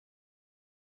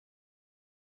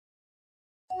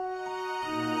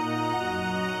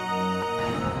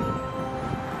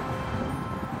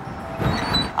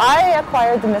I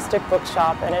acquired the Mystic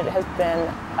Bookshop, and it has been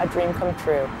a dream come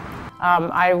true.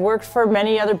 I worked for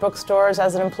many other bookstores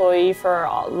as an employee for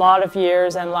a lot of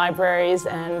years and libraries,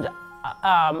 and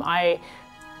I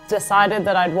decided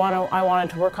that I wanted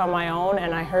to work on my own,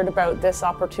 and I heard about this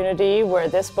opportunity where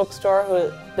this bookstore, who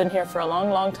had been here for a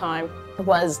long, long time,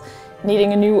 was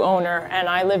needing a new owner, and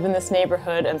I live in this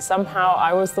neighborhood, and somehow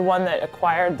I was the one that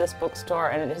acquired this bookstore,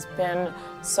 and it has been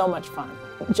so much fun.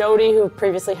 Jody, who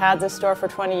previously had this store for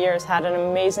 20 years, had an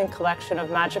amazing collection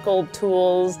of magical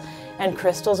tools and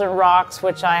crystals and rocks,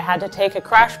 which I had to take a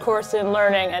crash course in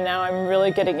learning, and now I'm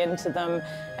really getting into them,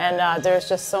 and there's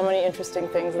just so many interesting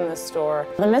things in this store.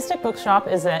 The Mystic Bookshop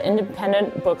is an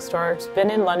independent bookstore. It's been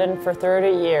in London for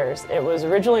 30 years. It was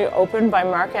originally opened by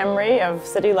Mark Emery of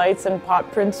City Lights and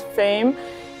Pot Prints fame,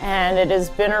 and it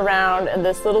has been around in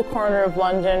this little corner of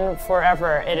London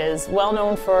forever. It is well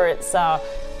known for its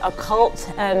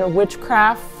occult and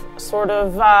witchcraft sort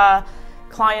of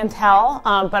clientele,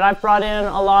 but I've brought in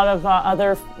a lot of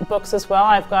other books as well.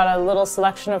 I've got a little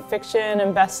selection of fiction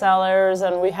and bestsellers,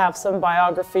 and we have some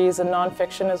biographies and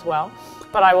nonfiction as well.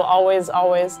 But I will always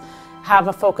have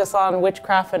a focus on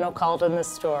witchcraft and occult in this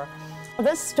store.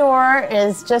 This store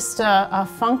is just a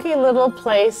funky little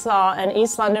place in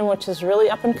East London, which is really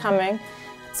up and coming.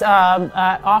 It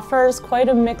offers quite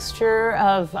a mixture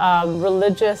of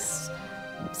religious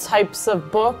types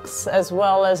of books, as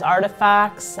well as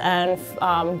artifacts and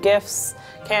gifts,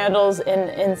 candles, and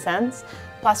incense.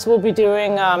 Plus we'll be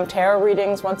doing tarot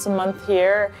readings once a month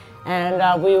here,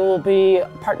 and we will be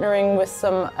partnering with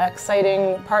some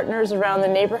exciting partners around the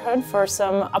neighborhood for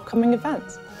some upcoming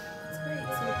events.